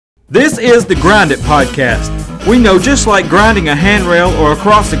This is the Grind It Podcast. We know just like grinding a handrail or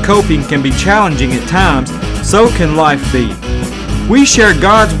across the coping can be challenging at times, so can life be. We share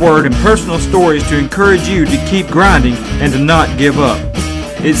God's Word and personal stories to encourage you to keep grinding and to not give up.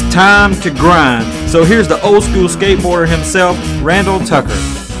 It's time to grind. So here's the old school skateboarder himself, Randall Tucker.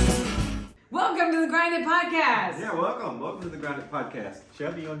 Welcome to the Grind It Podcast. Yeah, welcome. Welcome to the Grind It Podcast.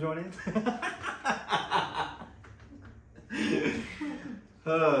 Shelby, you want to join in?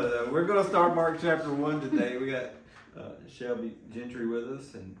 We're going to start Mark chapter 1 today. We got Shelby Gentry with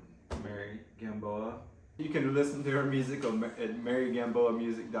us and Mary Gamboa. You can listen to her music at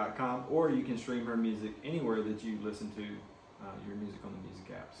marygamboamusic.com, or you can stream her music anywhere that you listen to your music on the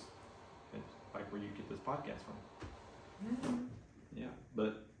music apps. It's like where you get this podcast from. Yeah,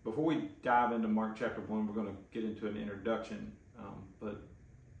 but before we dive into Mark chapter 1, we're going to get into an introduction, but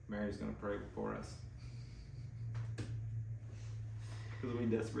Mary's going to pray for us. Because we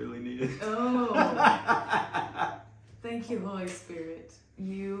desperately need it. Oh, thank you, Holy Spirit.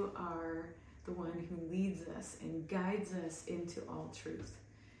 You are the one who leads us and guides us into all truth.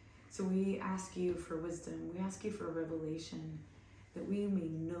 So we ask you for wisdom. We ask you for revelation, that we may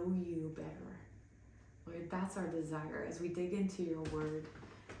know you better. Lord, that's our desire. As we dig into your word,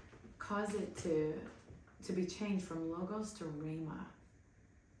 cause it to be changed from logos to rhema,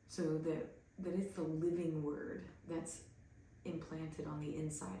 so that it's the living word that's implanted on the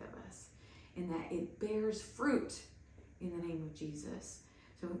inside of us, and that it bears fruit in the name of Jesus.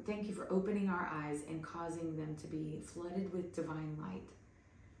 So thank you for opening our eyes and causing them to be flooded with divine light,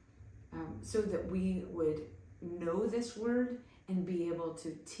 so that we would know this word and be able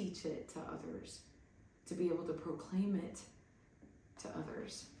to teach it to others, to be able to proclaim it to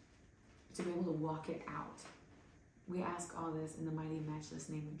others, to be able to walk it out. We ask all this in the mighty and matchless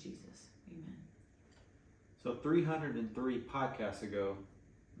name of Jesus. Amen. So 303 podcasts ago,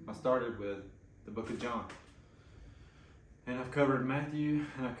 I started with the book of John. And I've covered Matthew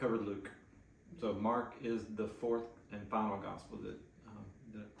and I've covered Luke. So Mark is the fourth and final gospel that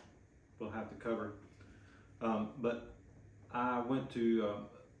we'll have to cover. But I went to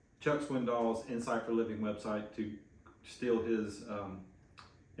Chuck Swindoll's Insight for Living website to steal his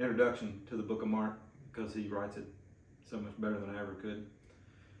introduction to the book of Mark, because he writes it so much better than I ever could.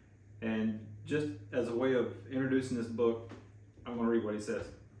 And just as a way of introducing this book, I'm going to read what he says.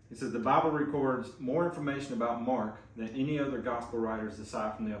 He says, the Bible records more information about Mark than any other gospel writers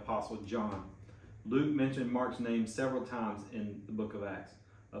aside from the Apostle John. Luke mentioned Mark's name several times in the book of Acts.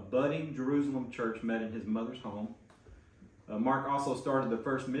 A budding Jerusalem church met in his mother's home. Mark also started the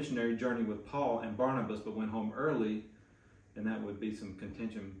first missionary journey with Paul and Barnabas, but went home early, and that would be some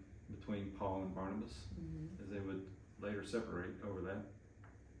contention between Paul and Barnabas, as they would later separate over that.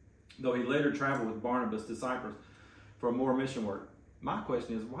 Though he later traveled with Barnabas to Cyprus for more mission work. My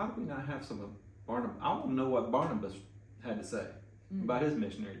question is, why do we not have some of Barnabas? I want to know what Barnabas had to say about his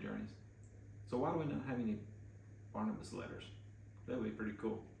missionary journeys. So why do we not have any Barnabas letters? That would be pretty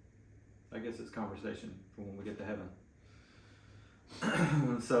cool. I guess it's conversation for when we get to heaven.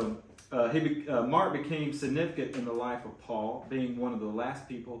 So Mark became significant in the life of Paul, being one of the last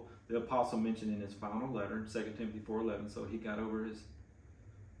people the apostle mentioned in his final letter, 2 Timothy 4:11. So he got over his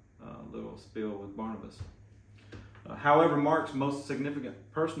little spill with Barnabas. However, Mark's most significant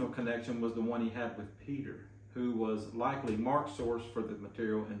personal connection was the one he had with Peter, who was likely Mark's source for the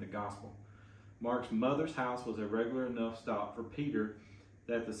material in the gospel. Mark's mother's house was a regular enough stop for Peter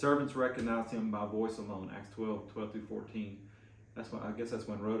that the servants recognized him by voice alone, Acts 12:12-14. I guess that's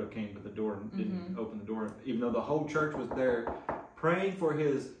when Rhoda came to the door and didn't open the door, even though the whole church was there praying for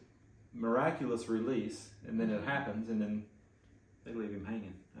his miraculous release, and then it happens, and then they leave him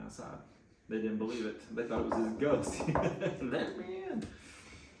hanging outside. They didn't believe it. They thought it was his ghost. Let me in.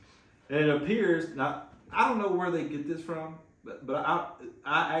 And it appears, now, I don't know where they get this from, but I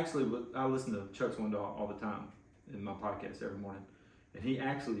listen to Chuck Swindoll all the time in my podcast every morning. And he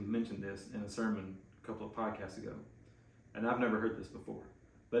actually mentioned this in a sermon a couple of podcasts ago. And I've never heard this before.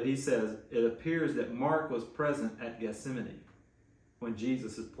 But he says, it appears that Mark was present at Gethsemane when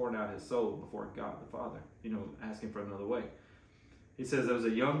Jesus is pouring out his soul before God the Father, asking for another way. He says there was a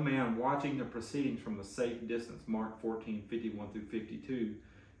young man watching the proceedings from a safe distance, Mark 14:51-52,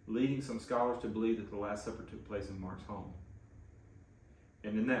 leading some scholars to believe that the Last Supper took place in Mark's home.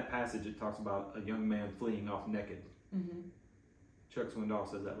 And in that passage, it talks about a young man fleeing off naked. Chuck Swindoll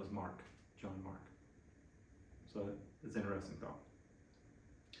says that was John Mark. So it's an interesting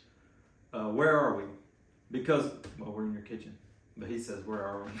thought. Where are we? We're in your kitchen. But he says, where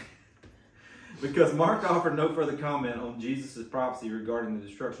are we? Because Mark offered no further comment on Jesus' prophecy regarding the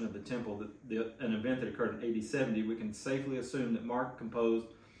destruction of the temple, an event that occurred in AD 70, we can safely assume that Mark composed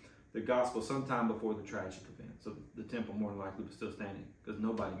the gospel sometime before the tragic event. So the temple more than likely was still standing because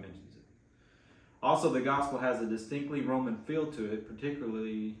nobody mentions it. Also, the gospel has a distinctly Roman feel to it,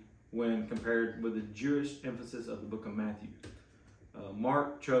 particularly when compared with the Jewish emphasis of the book of Matthew.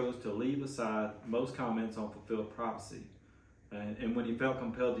 Mark chose to leave aside most comments on fulfilled prophecy. And when he felt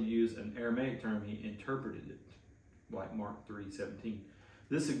compelled to use an Aramaic term, he interpreted it, like Mark 3:17.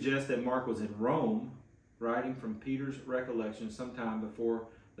 This suggests that Mark was in Rome, writing from Peter's recollection sometime before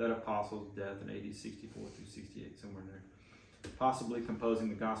that apostle's death in AD 64 through 68, somewhere in there. Possibly composing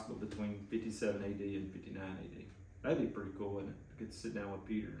the gospel between 57 AD and 59 AD. That'd be pretty cool, wouldn't it? To get to sit down with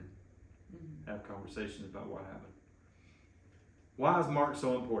Peter and have conversations about what happened. Why is Mark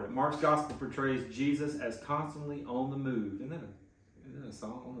so important? Mark's gospel portrays Jesus as constantly on the move. Isn't that a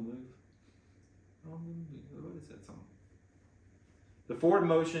song, On the Move? On the Move. What is that song? The forward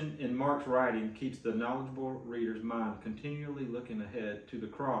motion in Mark's writing keeps the knowledgeable reader's mind continually looking ahead to the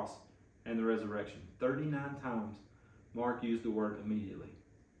cross and the resurrection. 39 times Mark used the word immediately.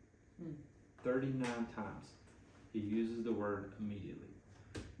 39 times he uses the word immediately,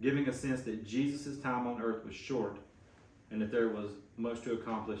 giving a sense that Jesus' time on earth was short and that there was much to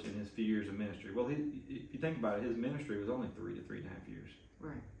accomplish in his few years of ministry. Well, if you think about it, his ministry was only 3 to 3.5 years.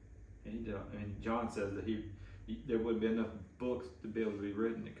 Right. And he did. And John says that there wouldn't be enough books to be able to be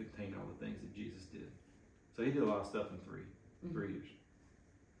written that contain all the things that Jesus did. So he did a lot of stuff in 3 years.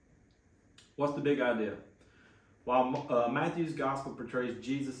 What's the big idea? While Matthew's gospel portrays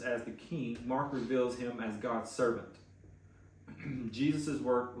Jesus as the king, Mark reveals him as God's servant. Jesus'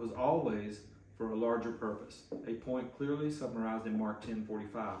 work was always for a larger purpose, a point clearly summarized in Mark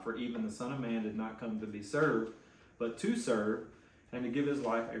 10:45. For even the Son of Man did not come to be served, but to serve, and to give his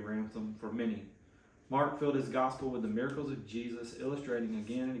life a ransom for many. Mark filled his gospel with the miracles of Jesus, illustrating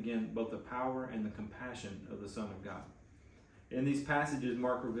again and again both the power and the compassion of the Son of God. In these passages,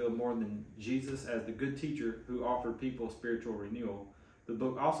 Mark revealed more than Jesus as the good teacher who offered people spiritual renewal. The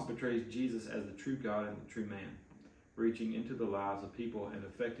book also portrays Jesus as the true God and the true man, reaching into the lives of people and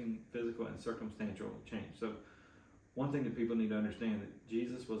affecting physical and circumstantial change. So one thing that people need to understand, that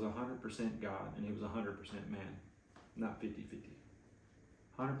Jesus was 100% God and he was 100% man, not 50-50.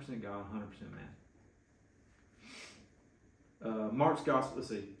 100% God, 100% man. Mark's gospel, let's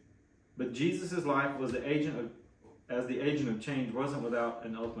see. But Jesus' life was the agent of change wasn't without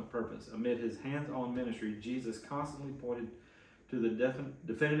an ultimate purpose. Amid his hands-on ministry, Jesus constantly pointed to the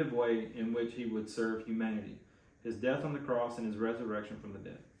definitive way in which he would serve humanity. His death on the cross and his resurrection from the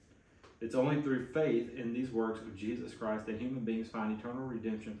dead. It's only through faith in these works of Jesus Christ that human beings find eternal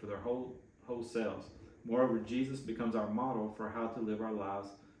redemption for their whole selves. Moreover, Jesus becomes our model for how to live our lives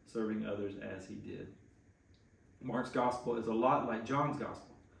serving others as he did. Mark's gospel is a lot like John's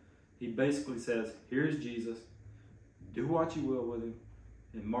gospel. He basically says, here's Jesus, do what you will with him.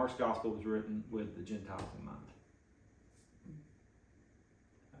 And Mark's gospel was written with the Gentiles in mind.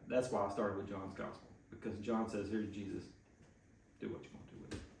 That's why I started with John's gospel. Because John says, here's Jesus, do what you want to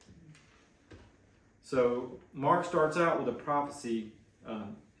with it. So Mark starts out with a prophecy,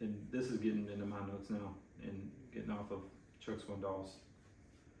 and this is getting into my notes now, and getting off of Chuck Swindoll's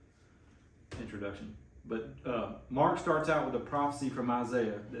introduction. But Mark starts out with a prophecy from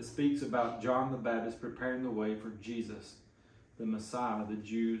Isaiah that speaks about John the Baptist preparing the way for Jesus, the Messiah the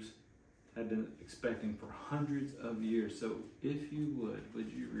Jews had been expecting for hundreds of years. So if you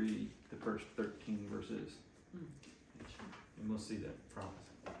would you read the first 13 verses? And we'll see that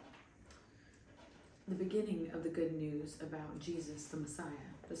prophecy. The beginning of the good news about Jesus, the Messiah,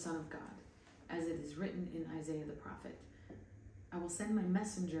 the Son of God, as it is written in Isaiah the prophet. I will send my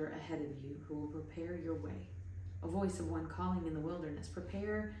messenger ahead of you who will prepare your way. A voice of one calling in the wilderness,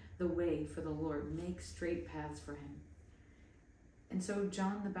 prepare the way for the Lord, make straight paths for him. And so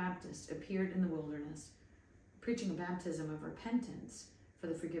John the Baptist appeared in the wilderness, preaching a baptism of repentance for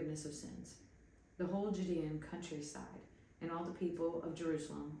the forgiveness of sins. The whole Judean countryside and all the people of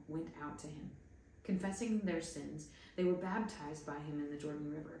Jerusalem went out to him. Confessing their sins, they were baptized by him in the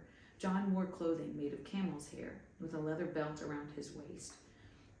Jordan River. John wore clothing made of camel's hair, with a leather belt around his waist.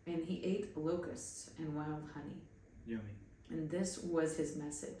 And he ate locusts and wild honey. Yummy. And this was his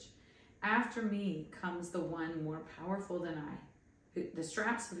message. After me comes the one more powerful than I, the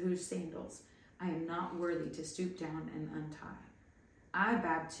straps of whose sandals I am not worthy to stoop down and untie. I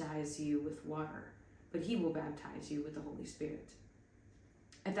baptize you with water, but he will baptize you with the Holy Spirit.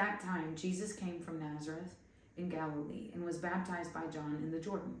 At that time, Jesus came from Nazareth in Galilee and was baptized by John in the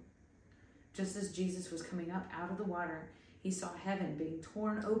Jordan. Just as Jesus was coming up out of the water, he saw heaven being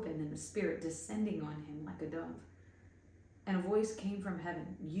torn open and the Spirit descending on him like a dove. And a voice came from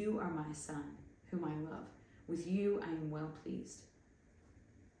heaven, "You are my Son, whom I love. With you I am well pleased."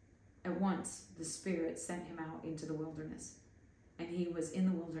 At once the Spirit sent him out into the wilderness, and he was in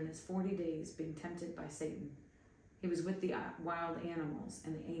the wilderness 40 days being tempted by Satan. He was with the wild animals,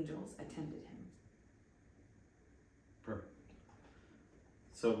 and the angels attended him. Perfect.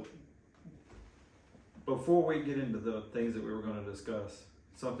 So, before we get into the things that we were going to discuss,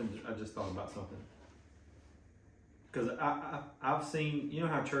 I just thought about something. Because I've seen, you know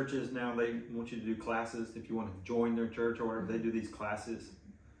how churches now, they want you to do classes if you want to join their church or whatever, they do these classes.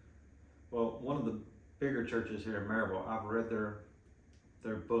 Well, one of the bigger churches here in Maryville, I've read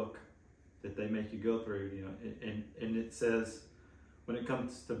their book that they make you go through, you know, and it says when it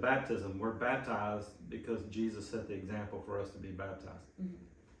comes to baptism, we're baptized because Jesus set the example for us to be baptized. Mm-hmm.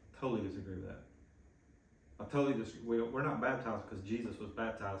 Totally disagree with that. I totally disagree. We're not baptized because Jesus was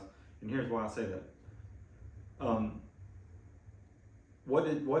baptized, and here's why I say that. What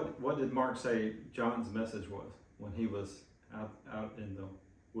did Mark say John's message was when he was out in the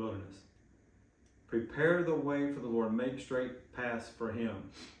wilderness? Prepare the way for the Lord, make straight paths for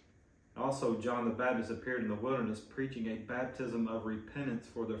him. Also, John the Baptist appeared in the wilderness preaching a baptism of repentance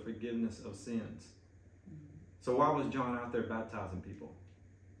for the forgiveness of sins. Mm-hmm. So why was John out there baptizing people?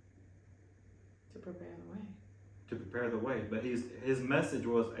 To prepare the way. To prepare the way. But his message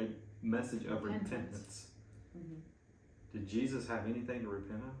was a message of repentance. Mm-hmm. Did Jesus have anything to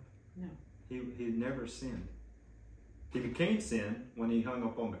repent of? No. He never sinned. He became sin when he hung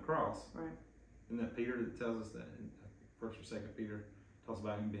up on the cross. Right. Isn't that Peter that tells us that in 1st or 2nd Peter talks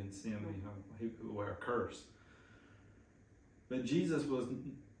about him being sin when he would wear a curse. But Jesus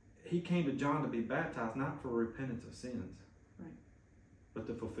he came to John to be baptized not for repentance of sins, right, but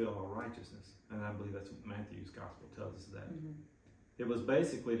to fulfill all righteousness. And I believe that's what Matthew's gospel tells us that. Mm-hmm. It was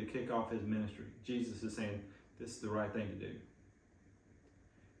basically to kick off his ministry. Jesus is saying this is the right thing to do.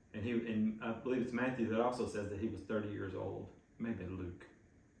 And I believe it's Matthew that also says that he was 30 years old. Maybe Luke.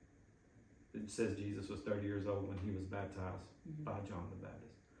 It says Jesus was 30 years old when he was baptized by John the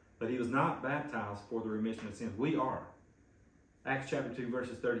Baptist. But he was not baptized for the remission of sins. We are. Acts chapter 2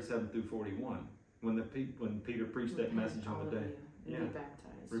 verses 37 through 41. When Peter preached that message on the day. Be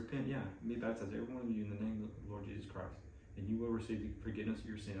baptized. Repent, be baptized, every one of you, in the name of the Lord Jesus Christ. And you will receive the forgiveness of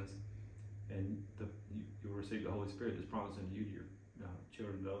your sins. And you will receive the Holy Spirit that's promised unto you to your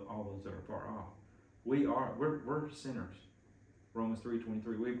children, all those that are far off. We're sinners. Romans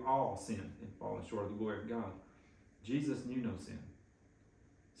 3:23. We've all sinned and fallen short of the glory of God. Jesus knew no sin.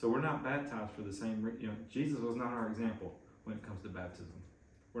 So we're not baptized for the same reason. Jesus was not our example when it comes to baptism.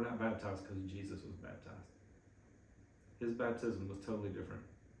 We're not baptized because Jesus was baptized. His baptism was totally different.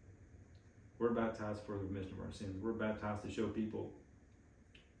 We're baptized for the remission of our sins. We're baptized to show people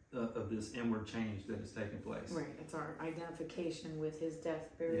of this inward change that has taken place. Right. It's our identification with his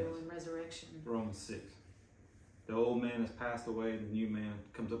death, burial, and resurrection. Romans 6. The old man has passed away, the new man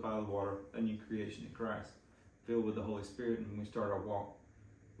comes up out of the water, a new creation in Christ, filled with the Holy Spirit, and we start our walk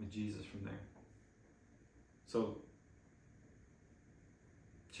with Jesus from there. So,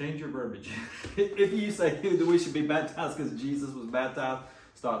 change your verbiage. If you say that we should be baptized because Jesus was baptized,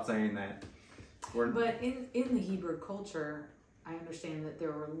 stop saying that. But in the Hebrew culture, I understand that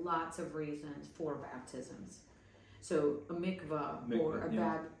there were lots of reasons for baptisms. So a mikvah or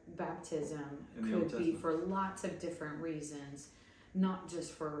a baptism could be for lots of different reasons, not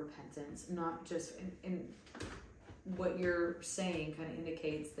just for repentance, not just in what you're saying kind of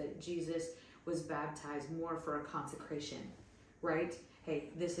indicates that Jesus was baptized more for a consecration, right? Hey,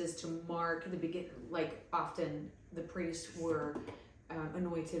 this is to mark the beginning. Like often the priests were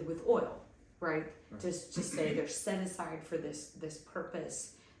anointed with oil, right? Just say they're set aside for this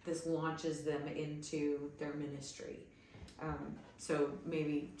purpose. This launches them into their ministry. So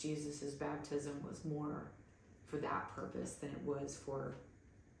maybe Jesus' baptism was more for that purpose than it was for,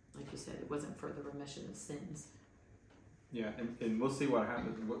 like you said, it wasn't for the remission of sins. Yeah, and we'll see what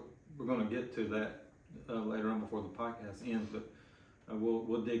happens. We're going to get to that later on before the podcast ends, but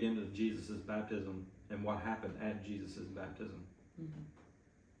we'll dig into Jesus' baptism and what happened at Jesus' baptism. Mm-hmm.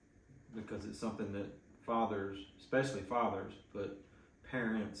 Because it's something that fathers, especially fathers, but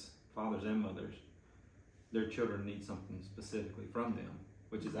parents, fathers and mothers, their children need something specifically from them,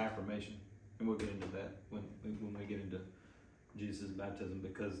 which is affirmation. And we'll get into that when we get into Jesus' baptism,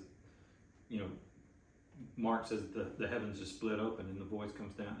 because, Mark says the heavens just split open and the voice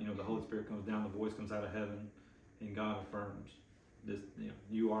comes down, the Holy Spirit comes down, the voice comes out of heaven, and God affirms this,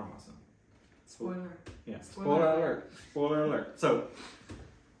 you are my son. Spoiler. Yeah, spoiler alert. So,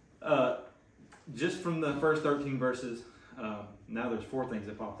 just from the first 13 verses, now there's 4 things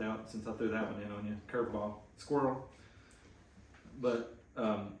that popped out since I threw that one in on you. Curveball, squirrel. But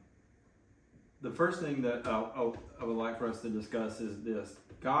the first thing that I would like for us to discuss is this.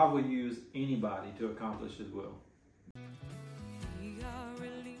 God will use anybody to accomplish His will.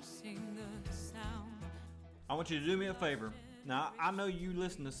 I want you to do me a favor. Now, I know you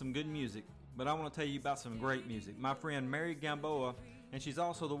listen to some good music, but I want to tell you about some great music. My friend Mary Gamboa, and she's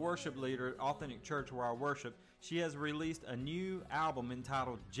also the worship leader at Authentic Church where I worship, she has released a new album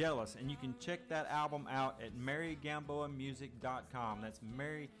entitled Jealous, and you can check that album out at marygamboamusic.com. That's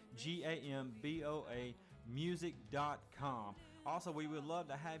Mary, Gamboa, music.com. Also, we would love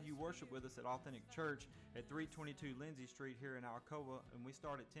to have you worship with us at Authentic Church at 322 Lindsay Street here in Alcoa, and we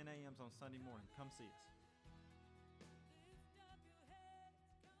start at 10 a.m. on Sunday morning. Come see us.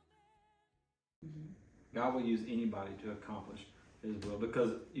 God will use anybody to accomplish His will,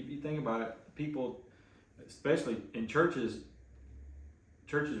 because if you think about it, people, especially in churches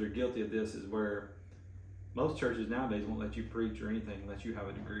are guilty of this, is where most churches nowadays won't let you preach or anything unless you have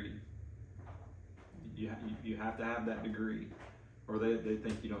a degree. You have to have that degree, or they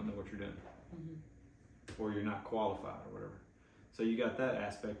think you don't know what you're doing, or you're not qualified or whatever. So you got that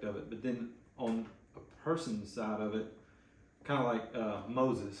aspect of it. But then on a person's side of it, kind of like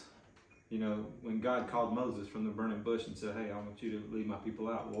Moses, you know, when God called Moses from the burning bush and said, "Hey, I want you to lead my people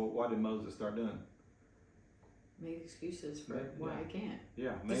out." Well, what did Moses start doing? Made excuses for why I can't.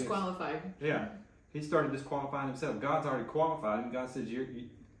 Yeah, disqualified. Yeah, he started disqualifying himself. God's already qualified him. God says,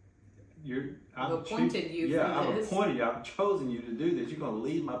 I've appointed you. Yeah, I've appointed you. I've chosen you to do this. You're going to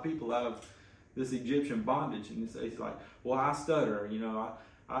lead my people out of this Egyptian bondage. And it's like, well, I stutter. You know,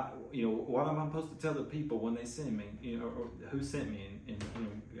 what am I supposed to tell the people when they send me? You know, or who sent me? And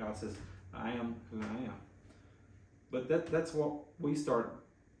you know, God says, I am who I am. But that's what we start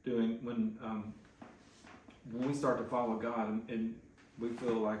doing when we start to follow God, and we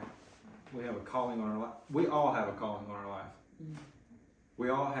feel like we have a calling on our life. We all have a calling on our life. Mm-hmm. We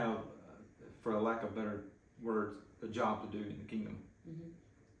all have, for a lack of better words, a job to do in the kingdom. Mm-hmm.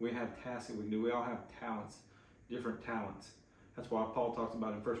 We have tasks that we can do. We all have talents, different talents. That's why Paul talks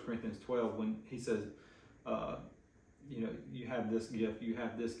about in 1 Corinthians 12 when he says, you know, you have this gift, you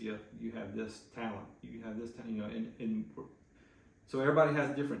have this gift, you have this talent, you have this talent, you know, and so everybody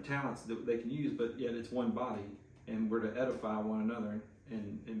has different talents that they can use, but yet it's one body, and we're to edify one another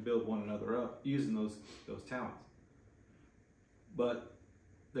and build one another up using those talents. But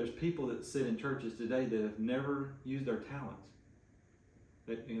there's people that sit in churches today that have never used their talents.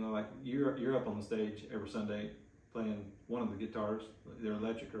 That, you know, like you're up on the stage every Sunday playing one of the guitars, either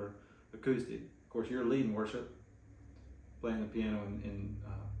electric or acoustic. Of course, you're leading worship, playing the piano, and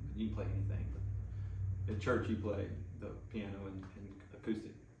you can play anything. But at church, you play the piano and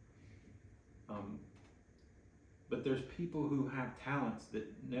acoustic. But there's people who have talents that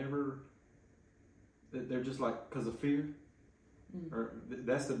they're just like, because of fear. Or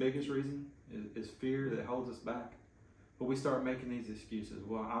that's the biggest reason is fear that holds us back. But we start making these excuses.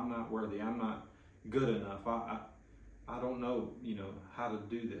 Well, I'm not worthy. I'm not good enough. I don't know, you know, how to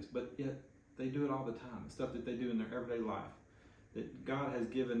do this. But yet they do it all the time. The stuff that they do in their everyday life. That God has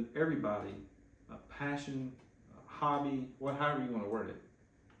given everybody a passion, a hobby, however you want to word it.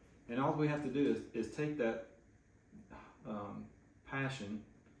 And all we have to do is take that passion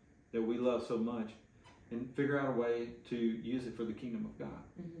that we love so much and figure out a way to use it for the kingdom of God.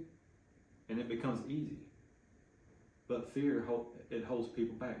 Mm-hmm. And it becomes easy. But fear, it holds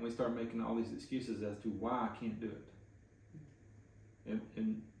people back. And we start making all these excuses as to why I can't do it.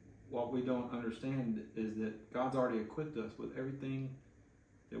 And what we don't understand is that God's already equipped us with everything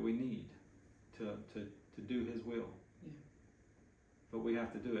that we need to do His will. Yeah. But we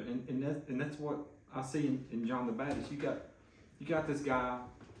have to do it. And that's what I see in John the Baptist. You got this guy.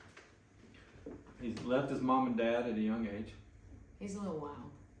 He's left his mom and dad at a young age. He's a little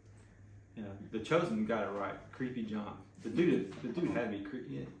wild. Yeah, the chosen got it right. Creepy John. The dude had to be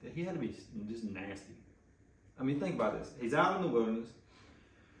creepy. He had to be just nasty. I mean, think about this. He's out in the wilderness.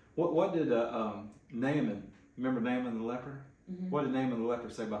 What did Naaman? Remember Naaman the leper? Mm-hmm. What did Naaman the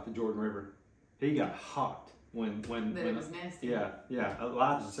leper say about the Jordan River? He got hot when it was nasty. Yeah.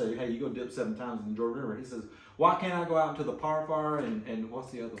 Elijah said, "Hey, you go dip 7 times in the Jordan River." He says, "Why can't I go out into the Parfar and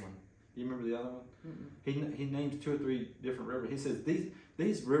what's the other one? You remember the other one?" Mm-mm. He names 2 or 3 different rivers. He says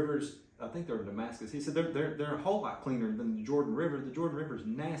these rivers, I think they're in Damascus. He said they're a whole lot cleaner than the Jordan River. The Jordan River is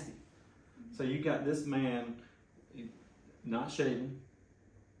nasty. So you got this man, not shaven,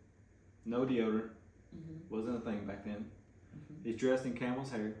 no deodorant, wasn't a thing back then. Mm-hmm. He's dressed in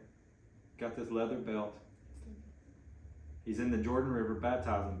camel's hair, got this leather belt. He's in the Jordan River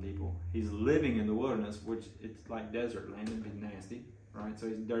baptizing people. He's living in the wilderness, which it's like desert land. It'd be nasty. Right, so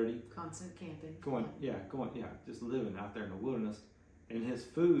he's dirty. Constant camping. Just living out there in the wilderness. And his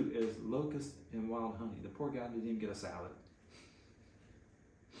food is locusts and wild honey. The poor guy didn't even get a salad.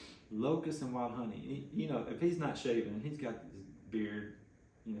 locusts and wild honey. You know, if he's not shaving, he's got this beard,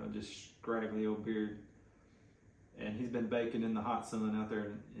 you know, just scraggly old beard, and he's been baking in the hot sun out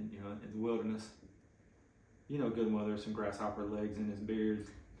there in you know, in the wilderness. You know good and well there's some grasshopper legs in his beard.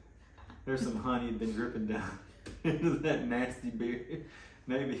 There's some honey been dripping down into that nasty beard.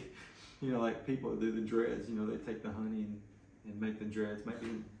 Maybe, you know, like people do the dreads, you know, they take the honey and make the dreads. Maybe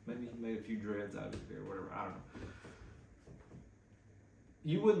he made a few dreads out of his beard or whatever, I don't know.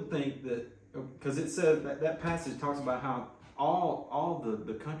 You wouldn't think that, because it said that passage talks about how all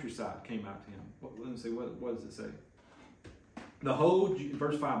the countryside came out to him. Let me see, what does it say?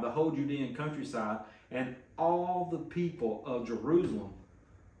 Verse 5, the whole Judean countryside and all the people of Jerusalem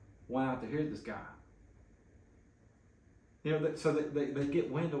went out to hear this guy. You know, so they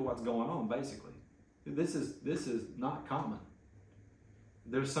get wind of what's going on, basically. This is not common.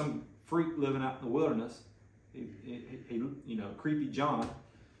 There's some freak living out in the wilderness, he you know, creepy John,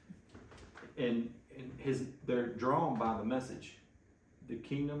 and they're drawn by the message. The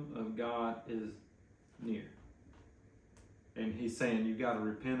kingdom of God is near. And he's saying you've got to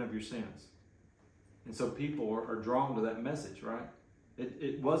repent of your sins. And so people are drawn to that message, right?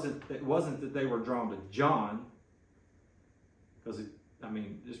 It wasn't that they were drawn to John, because I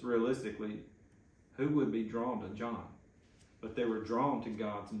mean, just realistically, who would be drawn to John? But they were drawn to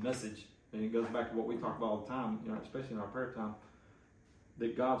God's message. And it goes back to what we talk about all the time, you know, especially in our prayer time,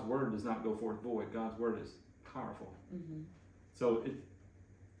 that God's word does not go forth void. God's word is powerful. Mm-hmm. So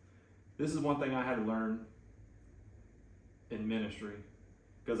this is one thing I had to learn in ministry,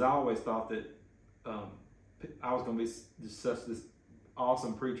 because I always thought that I was going to be just such this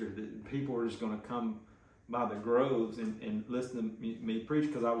awesome preacher that people were just going to come by the groves and listen to me preach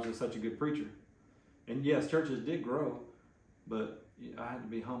because I was just such a good preacher. And yes, churches did grow, but I had to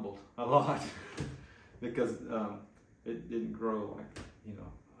be humbled a lot because it didn't grow like, you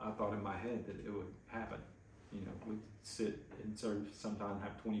know, I thought in my head that it would happen. You know, we'd sit and serve sometime and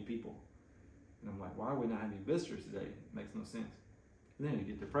have 20 people. And I'm like, why are we not having visitors today? It makes no sense. And then it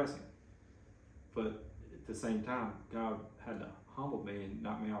get depressing. But at the same time, God had to humble me and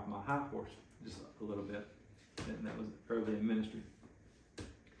knock me off my high horse just a little bit. And that was early in ministry.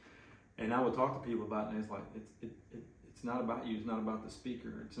 And I would talk to people about it, and it's like, it's not about you. It's not about the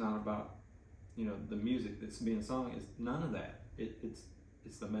speaker. It's not about, you know, the music that's being sung. It's none of that. It's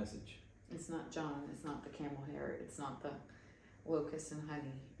the message. It's not John. It's not the camel hair. It's not the locust and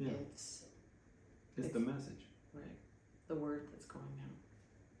honey. Yeah. It's the message. Right. The word that's going out.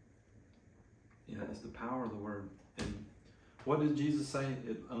 Yeah, it's the power of the word. And what did Jesus say?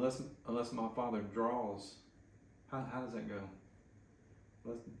 Unless my Father draws, how does that go?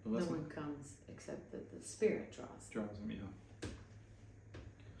 Unless no one comes except that the Spirit draws. Draws them, yeah.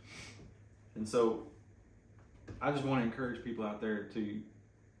 And so, I just want to encourage people out there to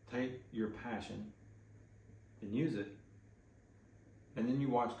take your passion and use it, and then you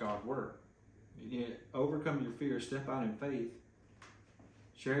watch God work. You overcome your fear, step out in faith,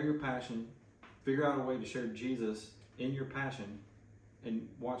 share your passion, figure out a way to share Jesus in your passion, and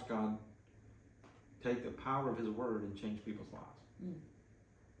watch God take the power of His Word and change people's lives. Mm.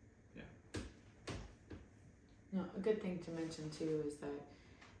 No, a good thing to mention too is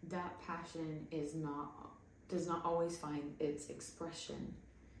that passion does not always find its expression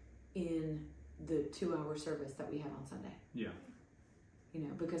in the 2-hour service that we have on Sunday. Yeah. You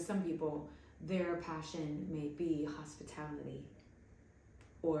know, because some people, their passion may be hospitality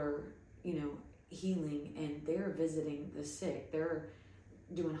or, you know, healing, and they're visiting the sick. They're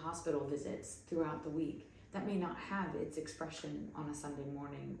doing hospital visits throughout the week. That may not have its expression on a Sunday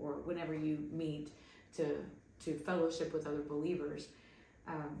morning or whenever you meet to fellowship with other believers.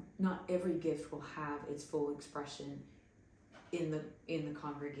 Not every gift will have its full expression in the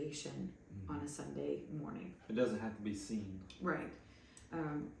congregation on a Sunday morning. It doesn't have to be seen. Right.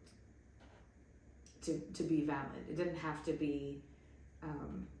 To be valid. It doesn't have to be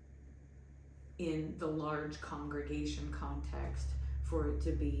in the large congregation context for it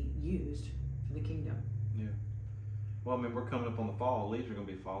to be used for the kingdom. Yeah. Well, I mean, we're coming up on the fall. Leaves are going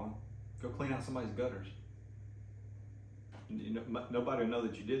to be falling. Go clean out somebody's gutters. You know, nobody will know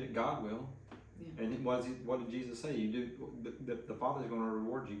that you did it. God will. Yeah. And what did Jesus say? You do. The Father's going to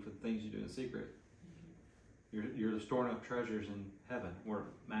reward you for the things you do in secret. Mm-hmm. You're storing up treasures in heaven where it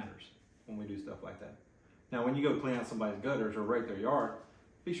matters when we do stuff like that. Now, when you go clean out somebody's gutters or rake their yard,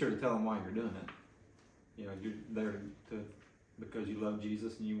 be sure to tell them why you're doing it. You know, you're there because you love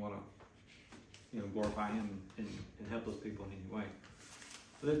Jesus and you want to, you know, glorify Him and help those people in any way.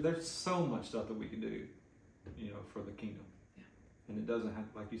 But there's so much stuff that we can do, you know, for the kingdom. Yeah. And it doesn't have,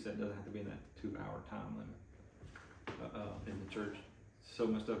 like you said, it doesn't have to be in that 2-hour time limit in the church so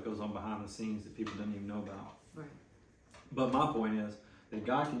much stuff goes on behind the scenes that people don't even know about. Right. But my point is that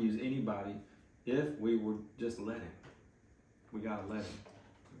God can use anybody if we would just let him. We gotta let him.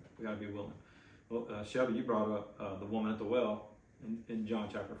 We gotta be willing. Well, Shelby, you brought up the woman at the well in John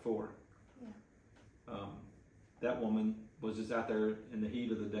chapter 4. Yeah. That woman was just out there in the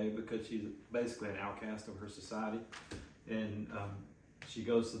heat of the day because she's basically an outcast of her society. And she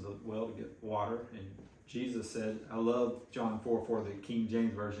goes to the well to get water. And Jesus said, I love John 4:4, the King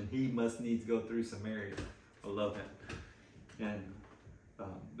James Version, he must needs go through Samaria. I love that. And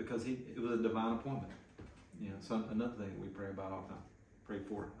because it was a divine appointment. You know, so another thing we pray about all the time. Pray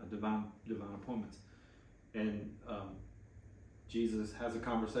for divine appointments. And Jesus has a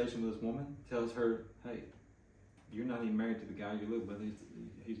conversation with this woman, tells her, hey, you're not even married to the guy you live with.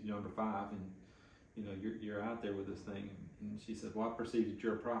 He's number 5, and you know you're out there with this thing. And she said, well, I perceive that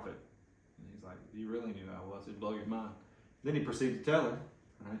you're a prophet. And he's like, you really knew I was. It'd blow your mind. Then he proceeded to tell her,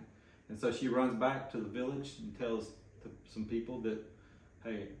 right? And so she runs back to the village and tells some people that,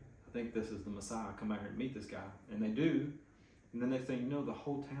 hey, I think this is the Messiah. Come out here and meet this guy. And they do. And the next thing you know, the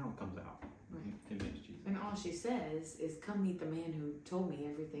whole town comes out and meets Jesus. And all she says is, come meet the man who told me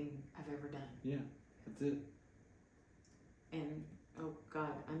everything I've ever done. Yeah, that's it. And, oh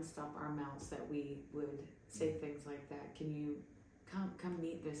God, unstop our mouths that we would say things like that. Can you come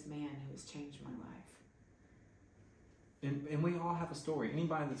meet this man who has changed my life? And we all have a story.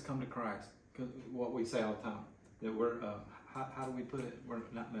 Anybody that's come to Christ, because what we say all the time, that we're, how do we put it? We're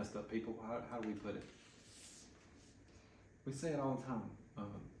not messed up people. How do we put it? We say it all the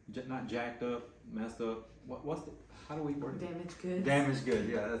time. Not jacked up, messed up. How do we word it? Damaged goods. Damaged goods,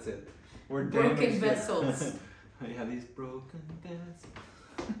 yeah, that's it. We're broken damaged vessels. Yeah, these broken vessels.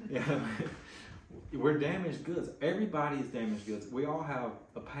 Yeah, we're damaged goods. Everybody is damaged goods. We all have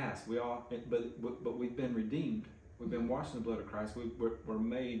a past. But we've been redeemed. We've been washed in the blood of Christ. We're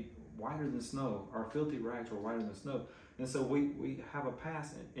made whiter than snow. Our filthy rags are whiter than snow. And so we have a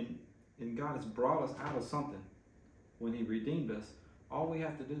past, and God has brought us out of something. When he redeemed us, all we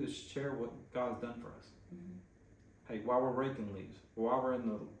have to do is share what God's done for us. Mm-hmm. Hey, while we're raking leaves, or while we're in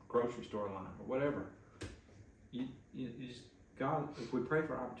the grocery store line, or whatever, you just, God, if we pray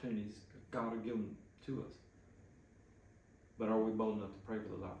for opportunities, God will give them to us. But are we bold enough to pray for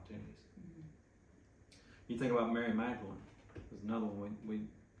those opportunities? Mm-hmm. You think about Mary Magdalene. There's another one we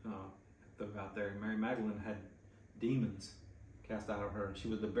threw out there. Mary Magdalene had demons cast out of her, and she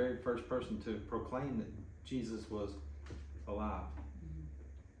was the very first person to proclaim that Jesus was alive.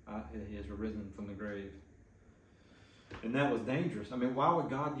 He has arisen from the grave. And that was dangerous. I mean, why would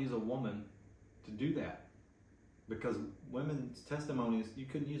God use a woman to do that? Because women's testimonies, you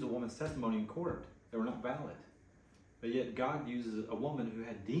couldn't use a woman's testimony in court. They were not valid. But yet God uses a woman who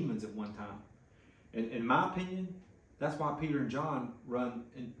had demons at one time. And in my opinion, that's why Peter and John run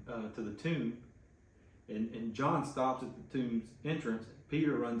to the tomb. And John stops at the tomb's entrance.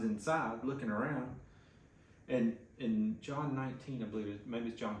 Peter runs inside looking around. And in John 19, I believe maybe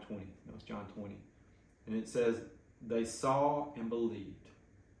it's John 20. No, it's John 20. And it says, they saw and believed.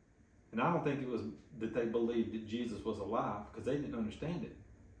 And I don't think it was that they believed that Jesus was alive, because they didn't understand it.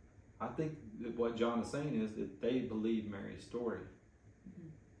 I think that what John is saying is that they believed Mary's story.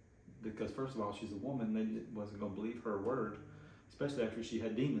 Mm-hmm. Because first of all, she's a woman. They wasn't going to believe her word, especially after she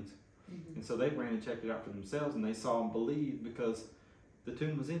had demons. Mm-hmm. And so they ran and checked it out for themselves, and they saw and believed because the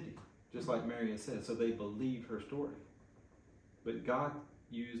tomb was empty. Just like Mary had said, so they believed her story. But God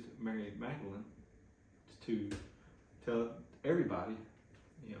used Mary Magdalene to tell everybody,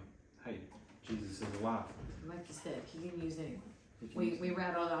 you know, hey, Jesus is alive. Like you said, he can use anyone. We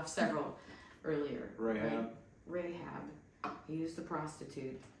rattled off several earlier. Rahab. He used the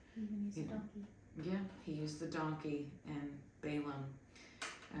prostitute. He even used a donkey. Yeah, he used the donkey and Balaam.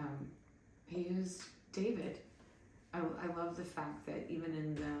 He used David. I love the fact that even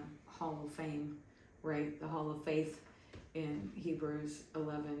in the Hall of Fame, right, the Hall of Faith in Hebrews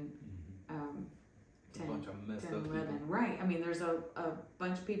 11, 10, a bunch of messed 10, up 11. people. Right, I mean, there's a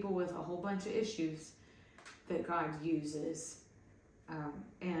bunch of people with a whole bunch of issues that God uses,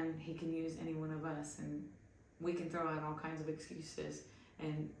 and he can use any one of us, and we can throw out all kinds of excuses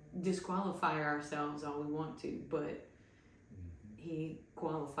and disqualify ourselves all we want to, but he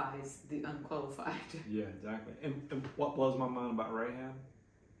qualifies the unqualified. Yeah, exactly. And what blows my mind about Rahab,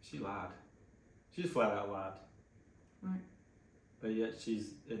 she lied. She just flat out lied. Right. But yet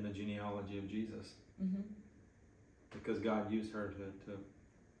she's in the genealogy of Jesus. Mm-hmm. Because God used her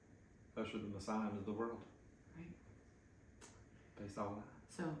to usher the Messiah into the world. Right. Based on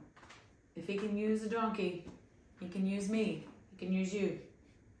that. So, if he can use a donkey, he can use me. He can use you.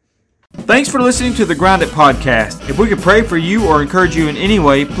 Thanks for listening to the Grind It Podcast. If we could pray for you or encourage you in any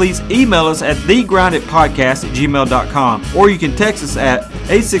way, please email us at thegrinditpodcast@gmail.com, or you can text us at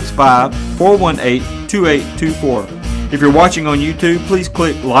 865-418-2824. If you're watching on YouTube, please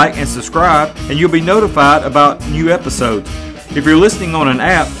click like and subscribe, and you'll be notified about new episodes. If you're listening on an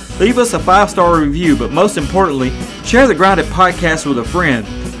app, leave us a 5-star review, but most importantly, share the Grind It Podcast with a friend.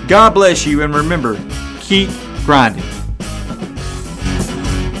 God bless you, and remember, keep grinding.